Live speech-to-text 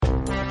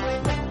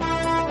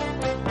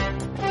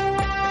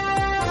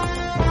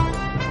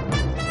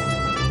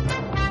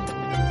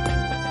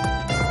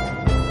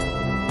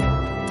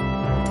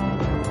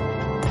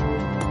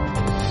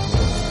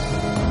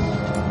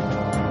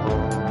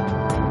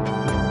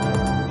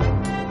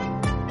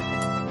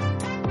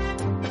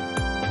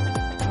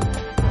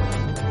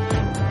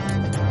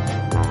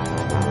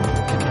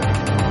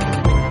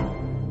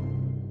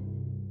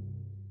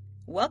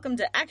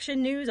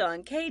action news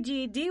on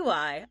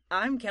KGDY.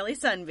 I'm Kelly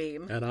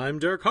Sunbeam. And I'm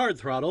Dirk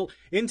Hardthrottle.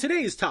 In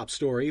today's top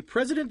story,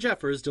 President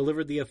Jeffers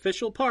delivered the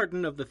official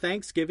pardon of the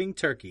Thanksgiving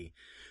turkey.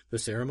 The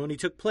ceremony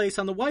took place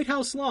on the White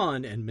House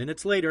lawn, and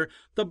minutes later,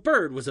 the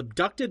bird was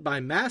abducted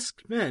by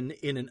masked men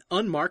in an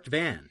unmarked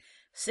van.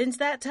 Since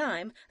that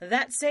time,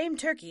 that same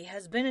turkey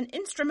has been an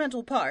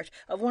instrumental part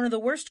of one of the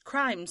worst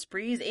crime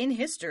sprees in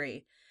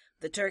history.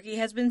 The turkey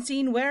has been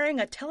seen wearing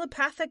a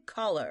telepathic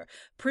collar,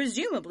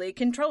 presumably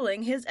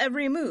controlling his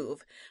every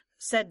move,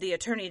 said the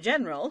Attorney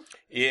General.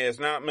 Yes,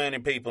 not many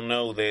people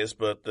know this,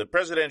 but the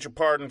presidential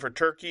pardon for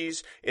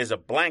turkeys is a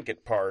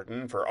blanket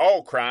pardon for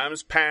all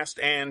crimes past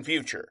and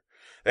future.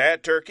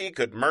 That turkey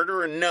could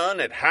murder a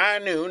nun at high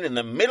noon in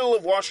the middle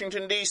of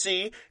Washington,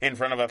 D.C., in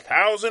front of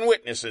 1,000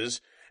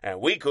 witnesses, and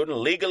we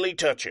couldn't legally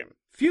touch him.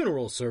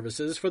 Funeral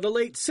services for the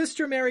late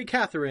Sister Mary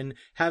Catherine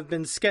have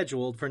been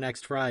scheduled for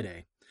next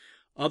Friday.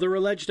 Other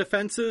alleged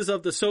offenses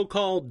of the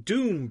so-called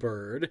Doom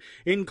Bird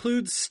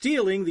include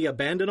stealing the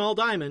Abandonall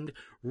diamond,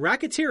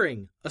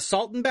 racketeering,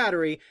 assault and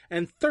battery,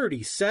 and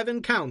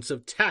 37 counts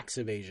of tax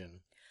evasion.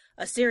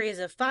 A series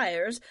of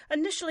fires,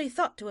 initially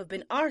thought to have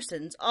been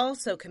arsons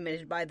also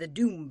committed by the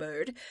Doom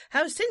Bird,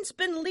 have since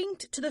been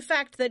linked to the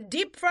fact that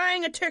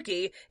deep-frying a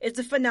turkey is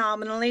a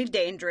phenomenally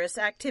dangerous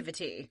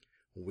activity.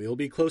 We'll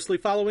be closely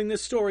following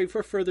this story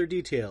for further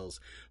details.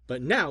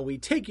 But now we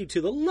take you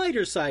to the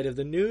lighter side of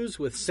the news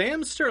with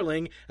Sam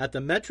Sterling at the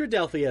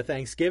Metrodelphia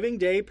Thanksgiving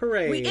Day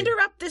Parade. We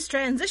interrupt this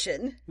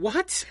transition.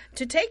 What?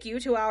 To take you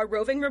to our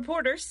roving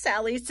reporter,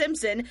 Sally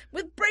Simpson,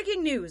 with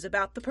breaking news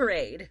about the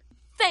parade.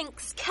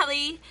 Thanks,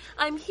 Kelly.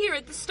 I'm here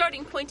at the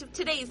starting point of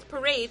today's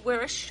parade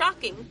where a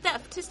shocking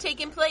theft has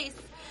taken place.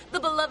 The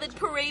beloved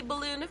parade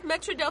balloon of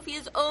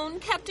Metrodelphia's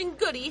own Captain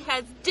Goody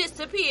has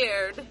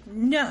disappeared.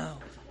 No.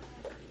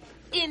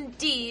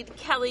 Indeed,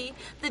 Kelly.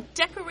 The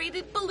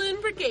decorated balloon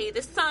brigade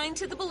assigned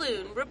to the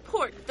balloon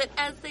report that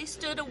as they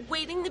stood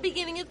awaiting the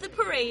beginning of the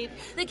parade,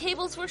 the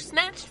cables were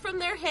snatched from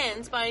their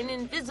hands by an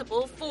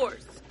invisible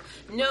force.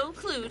 No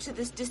clue to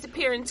this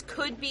disappearance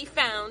could be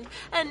found,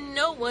 and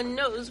no one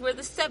knows where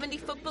the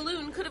 70-foot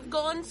balloon could have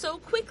gone so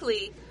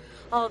quickly.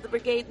 All the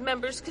brigade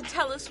members could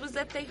tell us was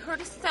that they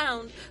heard a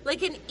sound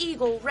like an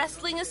eagle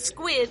wrestling a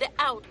squid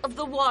out of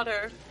the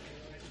water.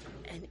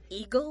 An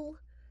eagle?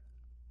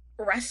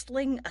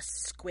 Wrestling a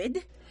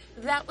squid?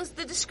 That was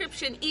the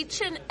description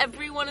each and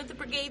every one of the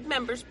brigade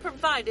members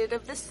provided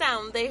of the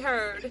sound they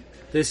heard.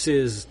 This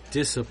is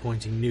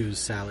disappointing news,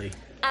 Sally.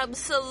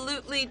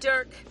 Absolutely,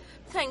 Dirk.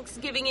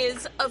 Thanksgiving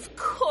is, of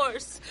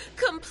course,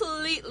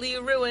 completely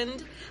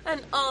ruined,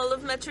 and all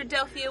of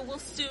Metrodelphia will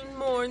soon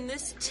mourn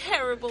this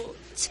terrible,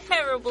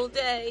 terrible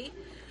day.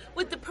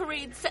 With the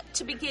parade set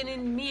to begin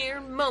in mere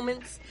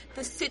moments,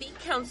 the City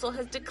Council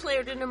has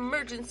declared an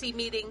emergency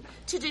meeting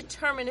to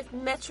determine if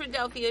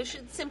Metrodelphia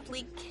should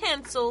simply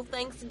cancel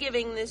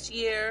Thanksgiving this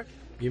year.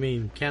 You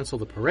mean cancel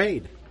the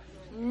parade?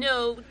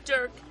 No,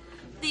 Dirk.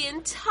 The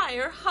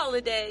entire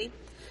holiday.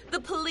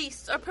 The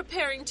police are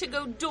preparing to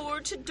go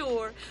door to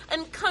door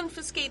and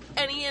confiscate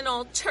any and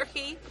all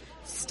turkey,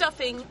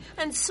 stuffing,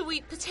 and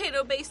sweet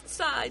potato-based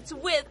sides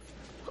with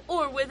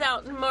or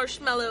without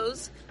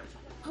marshmallows.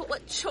 But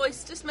what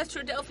choice does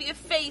Metrodelphia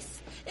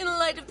face in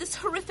light of this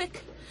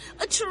horrific,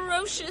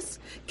 atrocious,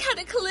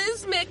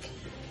 cataclysmic...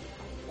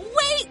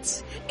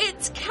 Wait!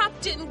 It's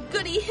Captain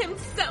Goody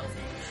himself!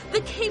 The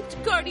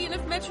caped guardian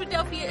of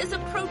Metrodelphia is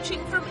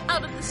approaching from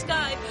out of the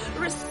sky,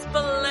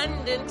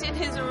 resplendent in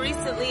his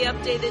recently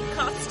updated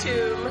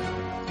costume.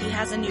 He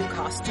has a new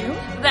costume?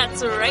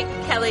 That's right,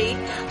 Kelly.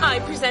 I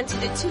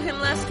presented it to him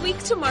last week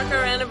to mark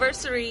our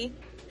anniversary.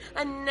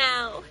 And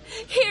now,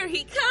 here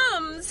he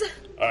comes!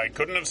 I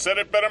couldn't have said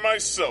it better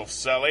myself,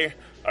 Sally.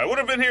 I would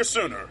have been here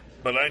sooner,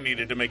 but I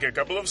needed to make a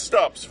couple of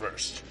stops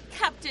first.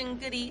 Captain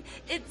Goody,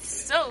 it's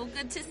so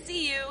good to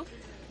see you.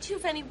 Do you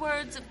have any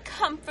words of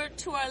comfort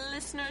to our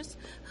listeners,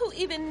 who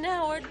even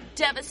now are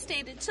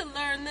devastated to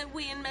learn that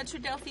we in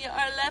Metrodelphia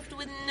are left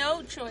with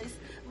no choice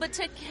but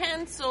to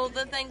cancel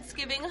the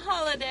Thanksgiving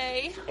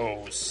holiday?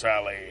 Oh,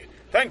 Sally.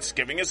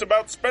 Thanksgiving is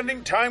about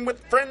spending time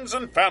with friends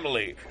and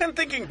family and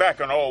thinking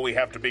back on all we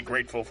have to be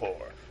grateful for.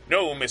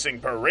 No missing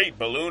parade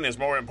balloon is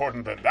more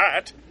important than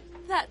that.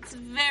 That's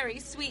very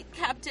sweet,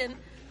 Captain.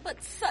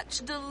 But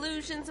such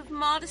delusions of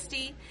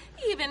modesty,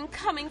 even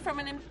coming from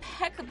an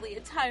impeccably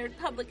attired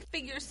public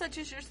figure such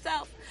as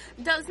yourself,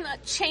 does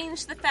not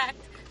change the fact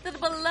that the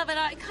beloved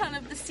icon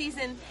of the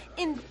season,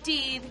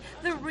 indeed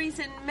the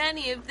reason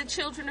many of the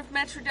children of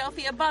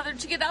Metrodelphia bothered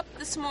to get up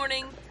this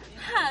morning,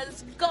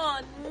 has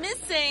gone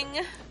missing.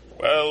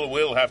 Well,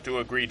 we'll have to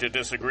agree to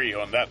disagree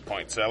on that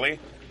point, Sally.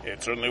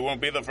 It certainly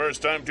won't be the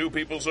first time two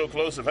people so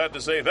close have had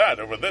to say that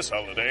over this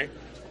holiday.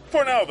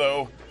 For now,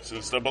 though,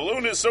 since the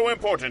balloon is so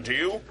important to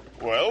you,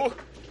 well,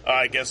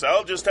 I guess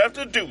I'll just have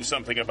to do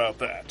something about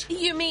that.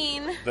 You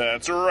mean?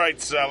 That's right,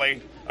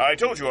 Sally. I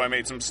told you I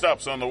made some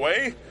stops on the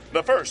way.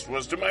 The first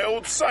was to my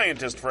old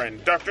scientist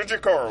friend, Dr.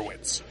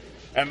 Jakorowitz.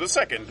 And the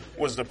second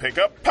was to pick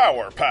up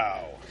Power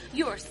Pow.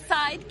 Your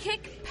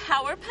sidekick,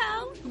 Power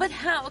Pal? But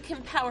how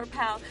can Power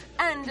Pal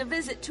and a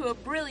visit to a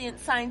brilliant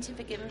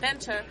scientific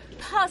inventor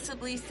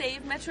possibly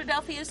save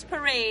Metrodelphia's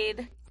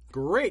parade?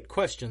 Great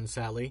question,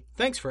 Sally.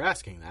 Thanks for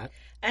asking that.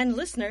 And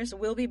listeners,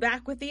 we'll be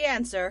back with the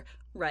answer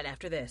right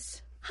after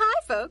this.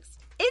 Hi, folks.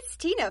 It's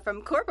Tina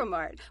from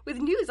Corpomart with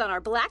news on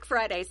our Black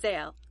Friday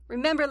sale.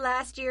 Remember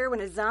last year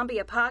when a zombie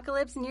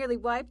apocalypse nearly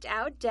wiped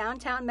out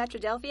downtown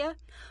Metrodelphia?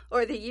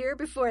 Or the year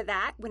before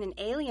that when an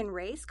alien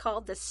race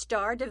called the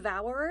Star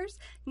Devourers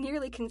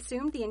nearly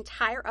consumed the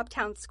entire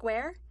uptown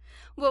square?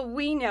 Well,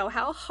 we know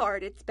how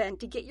hard it's been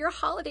to get your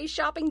holiday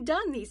shopping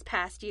done these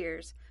past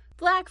years.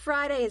 Black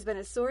Friday has been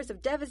a source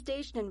of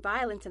devastation and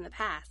violence in the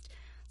past.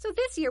 So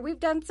this year we've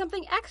done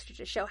something extra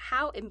to show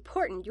how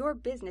important your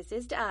business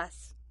is to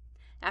us.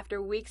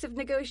 After weeks of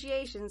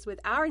negotiations with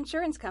our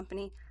insurance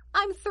company,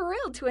 I'm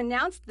thrilled to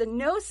announce the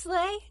No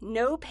Sleigh,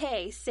 No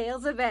Pay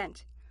sales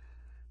event.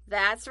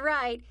 That's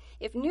right.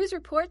 If news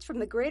reports from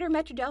the greater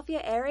Metrodelphia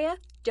area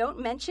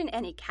don't mention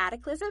any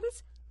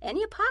cataclysms,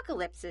 any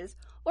apocalypses,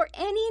 or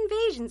any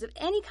invasions of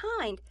any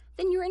kind,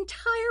 then your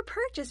entire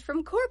purchase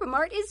from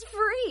Corpomart is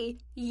free.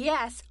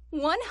 Yes,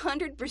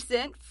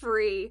 100%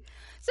 free.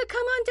 So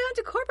come on down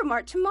to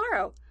Corpomart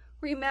tomorrow.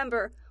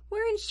 Remember,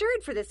 we're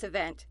insured for this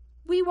event.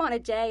 We want a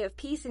day of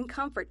peace and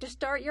comfort to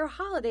start your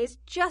holidays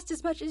just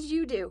as much as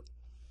you do.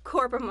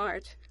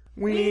 Corpomart.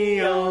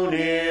 We own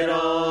it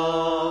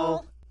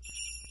all.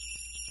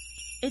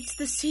 It's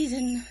the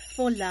season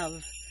for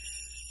love,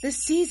 the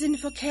season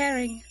for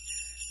caring,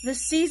 the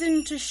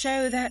season to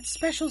show that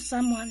special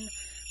someone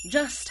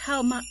just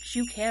how much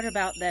you care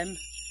about them.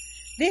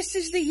 This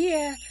is the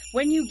year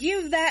when you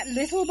give that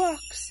little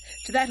box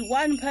to that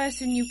one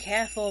person you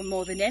care for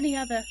more than any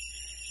other.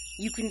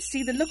 You can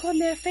see the look on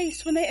their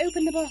face when they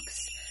open the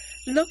box.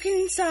 Look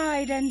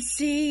inside and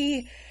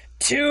see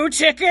 2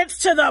 tickets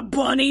to the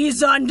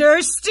Bunnies Under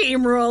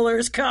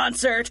Steamrollers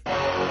concert.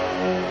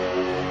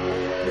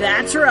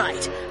 That's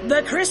right,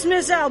 the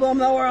Christmas album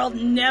the world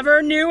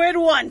never knew it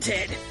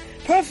wanted.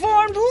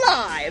 Performed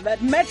live at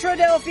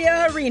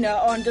Metrodelphia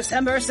Arena on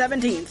December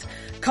 17th.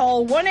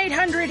 Call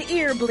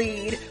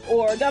 1-800-EARBLEED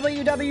or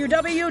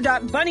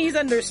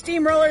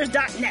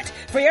www.bunniesundersteamrollers.net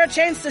for your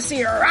chance to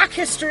see rock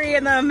history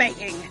in the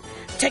making.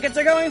 Tickets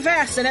are going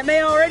fast and it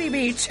may already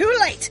be too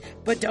late,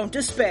 but don't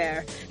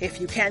despair.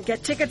 If you can't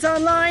get tickets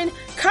online,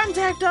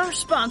 contact our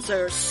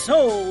sponsor,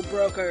 Soul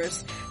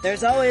Brokers.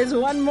 There's always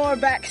one more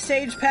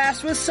backstage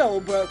pass with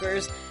Soul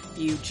Brokers.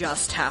 You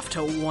just have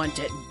to want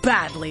it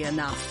badly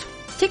enough.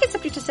 Tickets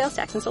subject to sales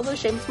tax and sold at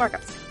shameless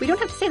markups. We don't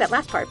have to say that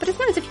last part, but it's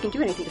not as if you can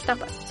do anything to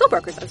stop us. Soul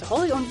Brokers is a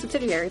wholly owned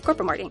subsidiary of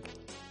Corpomart, Inc.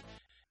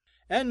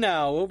 And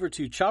now over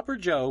to Chopper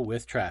Joe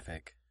with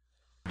traffic.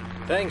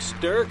 Thanks,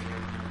 Dirk.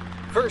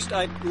 First,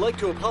 I'd like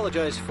to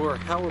apologize for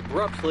how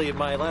abruptly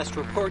my last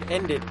report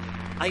ended.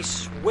 I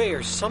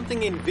swear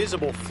something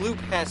invisible flew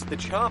past the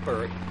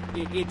chopper.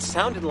 It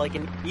sounded like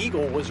an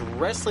eagle was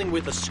wrestling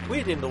with a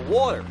squid in the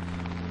water.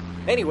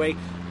 Anyway,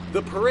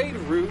 the parade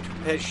route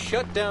has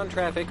shut down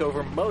traffic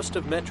over most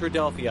of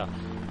Metrodelphia.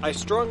 I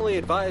strongly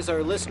advise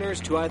our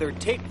listeners to either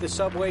take the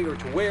subway or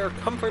to wear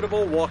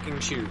comfortable walking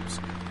shoes.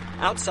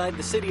 Outside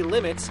the city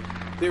limits,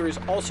 there is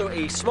also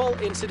a small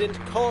incident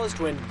caused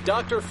when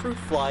Dr.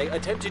 Fruitfly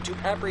attempted to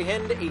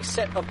apprehend a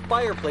set of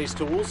fireplace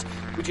tools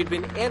which had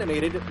been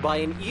animated by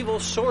an evil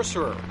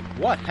sorcerer.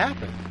 What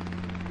happened?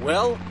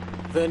 Well,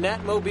 the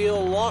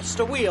Natmobile lost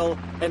a wheel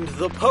and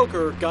the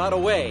poker got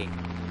away.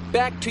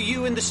 Back to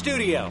you in the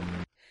studio.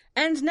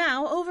 And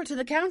now over to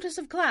the Countess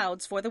of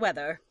Clouds for the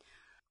weather.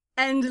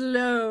 And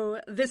lo,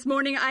 this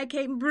morning I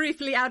came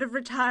briefly out of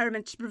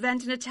retirement to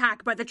prevent an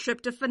attack by the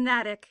Tripta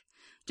fanatic.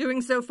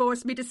 Doing so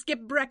forced me to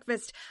skip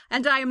breakfast,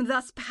 and I am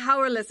thus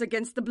powerless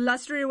against the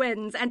blustery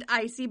winds and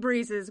icy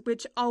breezes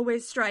which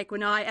always strike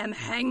when I am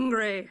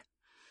hangry.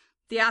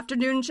 The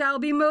afternoon shall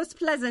be most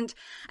pleasant,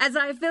 as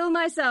I fill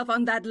myself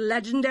on that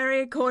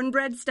legendary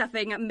cornbread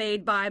stuffing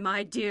made by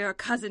my dear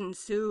cousin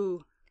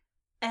Sue.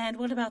 And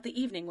what about the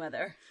evening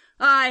weather?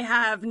 I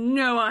have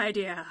no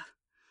idea.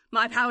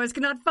 My powers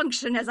cannot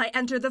function as I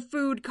enter the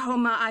food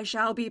coma I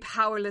shall be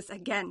powerless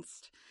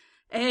against.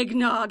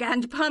 Eggnog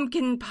and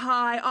pumpkin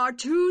pie are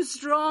too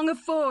strong a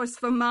force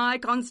for my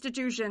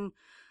constitution.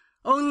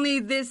 Only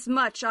this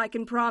much I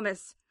can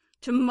promise.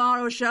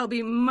 Tomorrow shall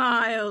be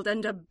mild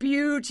and a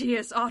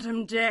beauteous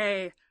autumn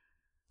day.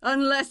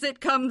 Unless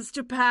it comes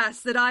to pass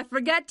that I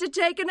forget to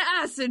take an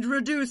acid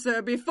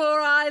reducer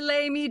before I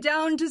lay me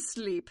down to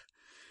sleep.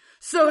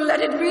 So let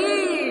it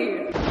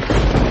be!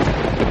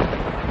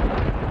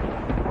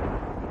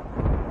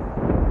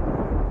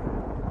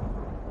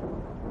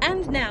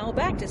 And now,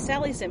 back to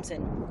Sally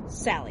Simpson.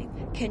 Sally,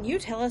 can you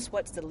tell us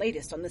what's the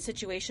latest on the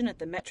situation at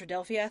the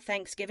Metrodelphia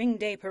Thanksgiving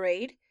Day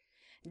Parade?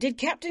 Did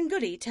Captain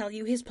Goody tell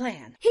you his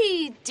plan?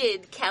 He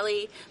did,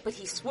 Kelly, but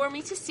he swore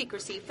me to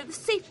secrecy for the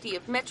safety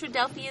of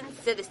Metrodelphian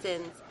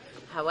citizens.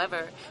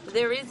 However,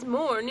 there is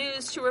more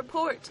news to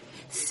report.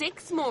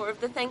 6 more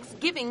of the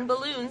Thanksgiving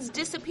balloons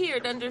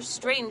disappeared under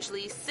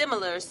strangely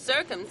similar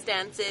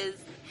circumstances.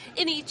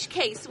 In each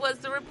case was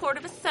the report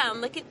of a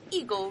sound like an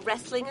eagle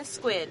wrestling a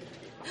squid.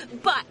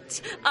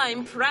 But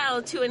I'm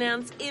proud to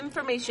announce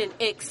information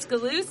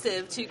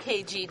exclusive to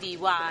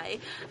KGDY.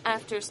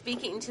 After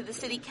speaking to the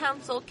City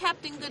Council,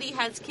 Captain Goody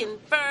has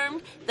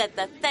confirmed that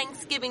the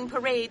Thanksgiving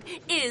parade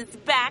is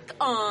back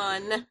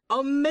on.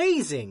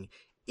 Amazing!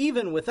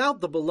 Even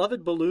without the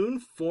beloved balloon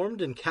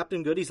formed in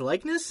Captain Goody's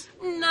likeness?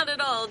 Not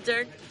at all,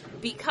 Dirk,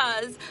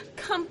 because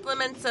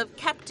compliments of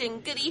Captain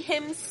Goody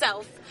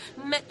himself,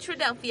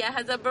 Metrodelphia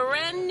has a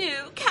brand new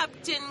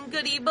Captain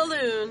Goody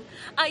balloon.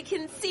 I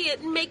can see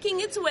it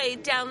making its way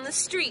down the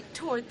street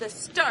toward the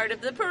start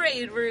of the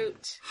parade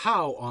route.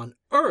 How on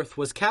earth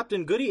was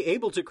Captain Goody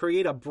able to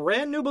create a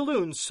brand new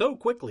balloon so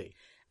quickly?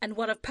 And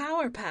what of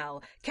Power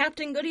Pal,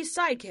 Captain Goody's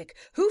sidekick,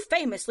 who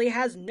famously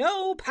has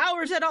no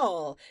powers at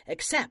all,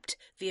 except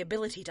the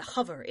ability to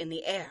hover in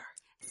the air?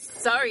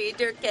 Sorry,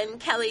 Dirk and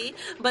Kelly,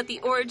 but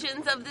the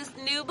origins of this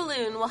new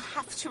balloon will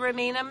have to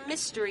remain a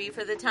mystery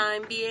for the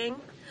time being.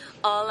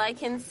 All I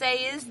can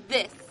say is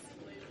this.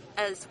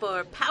 As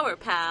for Power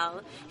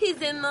Pal, he's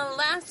in the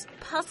last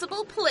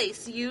possible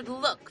place you'd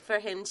look for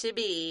him to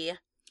be.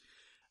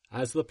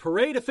 As the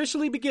parade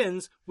officially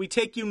begins, we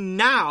take you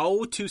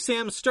now to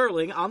Sam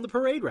Sterling on the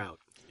parade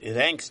route.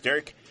 Thanks,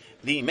 Dirk.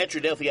 The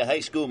Metrodelphia High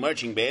School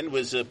Marching Band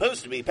was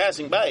supposed to be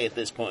passing by at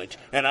this point,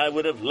 and I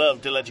would have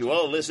loved to let you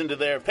all listen to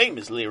their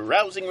famously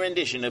rousing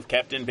rendition of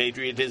Captain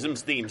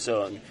Patriotism's theme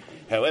song.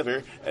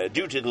 However,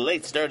 due to the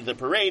late start of the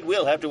parade,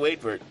 we'll have to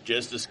wait for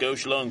just a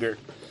skosh longer.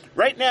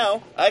 Right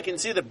now, I can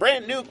see the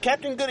brand new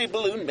Captain Goody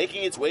balloon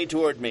making its way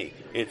toward me.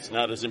 It's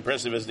not as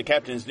impressive as the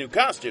captain's new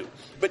costume,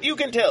 but you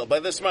can tell by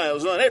the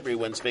smiles on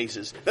everyone's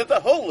faces that the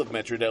whole of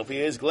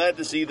Metrodelphia is glad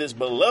to see this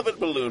beloved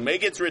balloon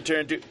make its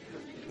return to...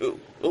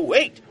 Oh,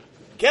 wait!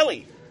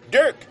 Kelly!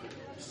 Dirk!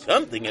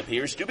 Something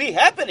appears to be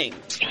happening!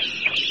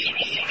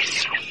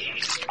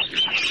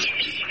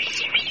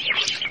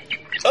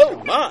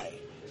 Oh my!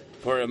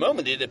 For a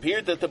moment it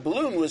appeared that the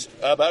balloon was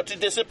about to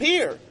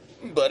disappear,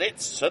 but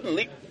it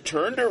suddenly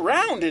turned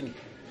around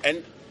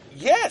and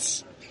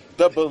yes,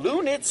 the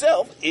balloon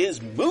itself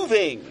is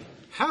moving.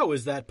 How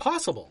is that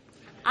possible?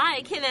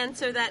 I can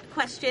answer that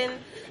question.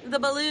 The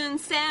balloon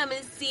Sam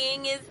is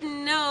seeing is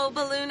no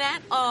balloon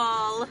at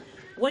all.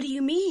 What do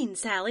you mean,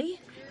 Sally?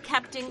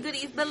 Captain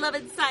Goody's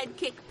beloved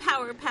sidekick,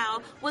 Power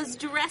Pal, was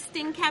dressed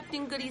in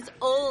Captain Goody's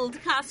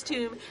old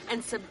costume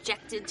and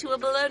subjected to a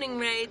ballooning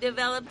ray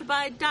developed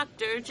by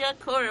Dr.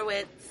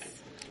 Jakorowitz.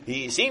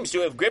 He seems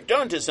to have gripped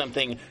onto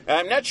something.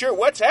 I'm not sure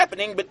what's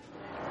happening, but...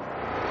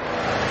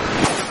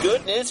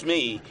 Goodness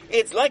me.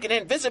 It's like an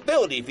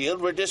invisibility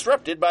field were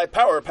disrupted by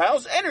Power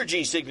Pal's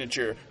energy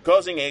signature,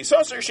 causing a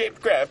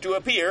saucer-shaped craft to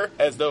appear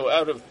as though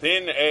out of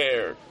thin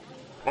air.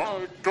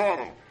 I got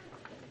him.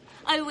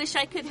 I wish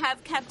I could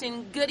have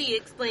Captain Goody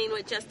explain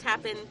what just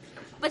happened,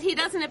 but he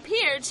doesn't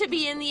appear to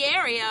be in the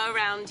area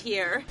around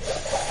here.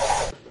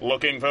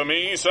 Looking for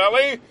me,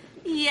 Sally?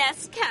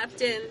 Yes,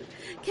 Captain.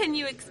 Can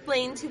you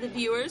explain to the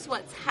viewers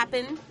what's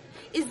happened?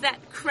 Is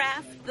that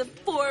craft the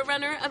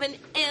forerunner of an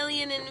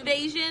alien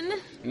invasion?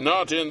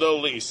 Not in the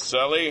least,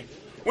 Sally.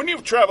 When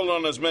you've traveled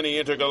on as many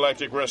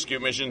intergalactic rescue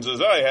missions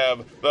as I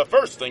have, the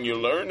first thing you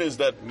learn is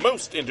that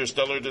most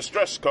interstellar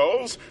distress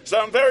calls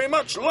sound very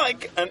much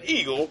like an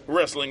eagle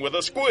wrestling with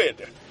a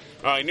squid.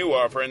 I knew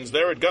our friends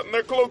there had gotten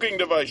their cloaking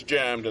device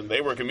jammed, and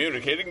they were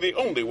communicating the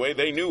only way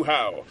they knew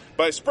how,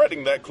 by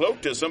spreading that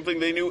cloak to something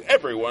they knew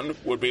everyone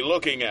would be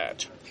looking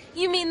at.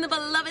 You mean the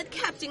beloved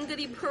Captain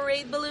Goody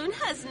parade balloon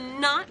has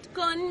not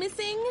gone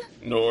missing?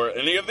 Nor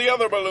any of the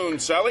other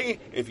balloons, Sally.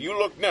 If you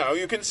look now,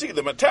 you can see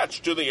them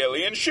attached to the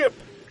alien ship.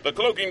 The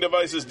cloaking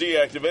device is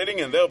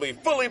deactivating, and they'll be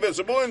fully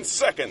visible in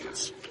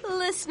seconds.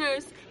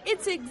 Listeners,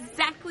 it's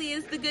exactly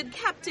as the good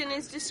captain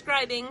is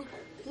describing.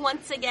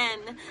 Once again,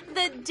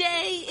 the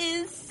day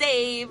is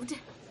saved.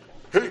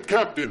 Hey,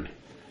 Captain,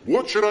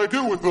 what should I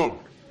do with them?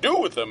 Do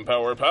with them,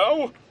 Power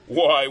Pal?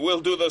 Why,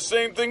 we'll do the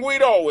same thing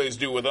we'd always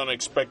do with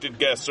unexpected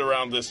guests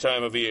around this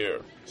time of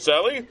year.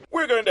 Sally,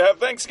 we're going to have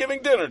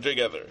Thanksgiving dinner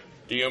together.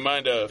 Do you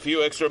mind a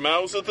few extra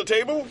mouths at the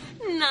table?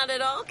 Not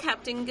at all,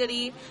 Captain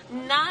Goody.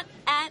 Not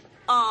at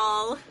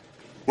all.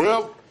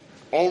 Well,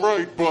 all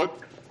right, but...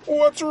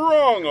 What's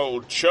wrong,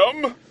 old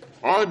chum?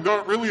 I'm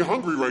not really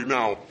hungry right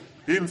now.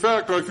 In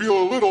fact, I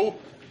feel a little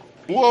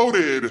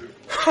bloated.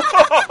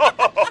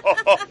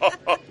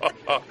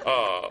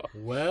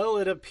 Well,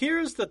 it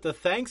appears that the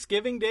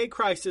Thanksgiving Day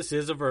crisis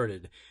is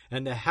averted,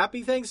 and a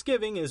happy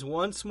Thanksgiving is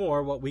once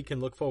more what we can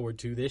look forward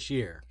to this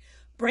year.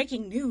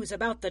 Breaking news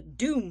about the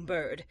Doom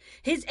Bird.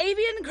 His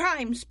avian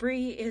crime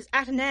spree is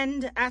at an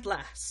end at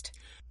last.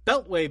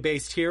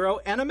 Beltway-based hero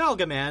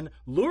Animalgaman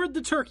lured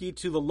the turkey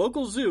to the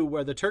local zoo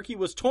where the turkey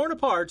was torn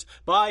apart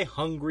by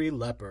hungry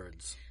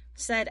leopards.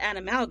 Said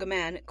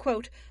Animalgaman,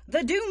 quote,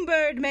 "The Doom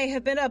Bird may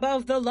have been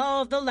above the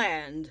law of the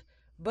land,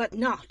 but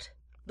not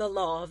the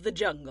law of the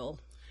jungle."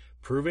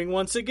 Proving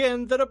once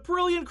again that a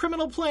brilliant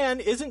criminal plan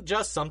isn't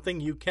just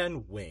something you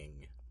can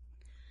wing.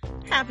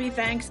 Happy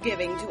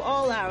Thanksgiving to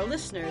all our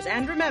listeners,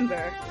 and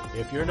remember,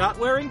 If you're not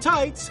wearing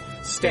tights,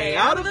 stay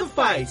out of the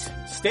fight.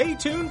 Stay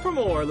tuned for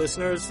more,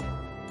 listeners.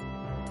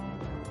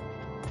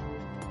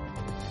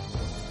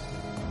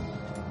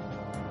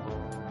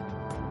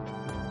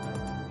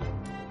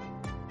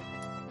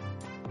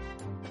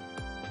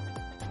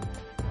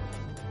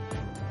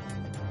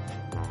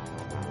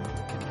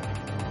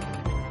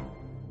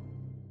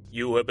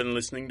 You have been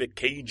listening to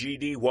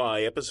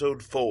KGDY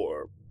Episode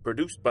 4,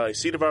 produced by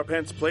Seat of Our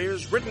Pants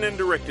players, written and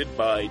directed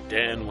by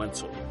Dan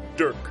Wenzel.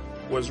 Dirk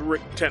was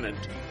Rick Tennant.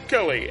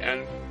 Kelly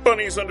and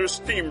Bunnies Under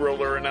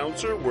Steamroller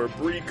announcer were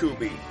Bree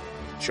Kuby.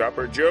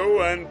 Chopper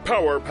Joe and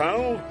Power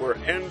Pal were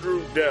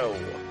Andrew Dell.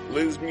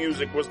 Liz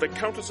Music was the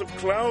Countess of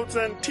Clouds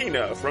and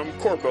Tina from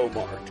Corpo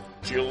Mart.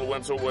 Jill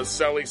Wenzel was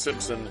Sally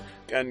Simpson,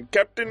 and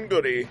Captain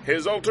Goody,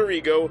 his alter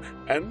ego,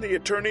 and the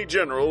Attorney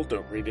General,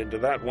 don't read into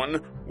that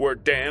one, were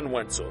Dan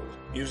Wenzel.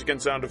 Music and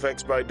sound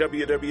effects by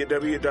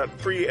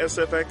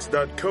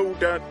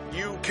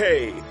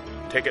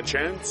www.freesfx.co.uk. Take a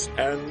Chance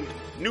and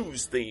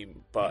News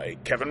Theme by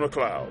Kevin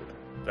MacLeod.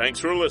 Thanks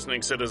for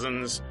listening,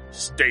 citizens.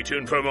 Stay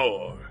tuned for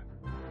more.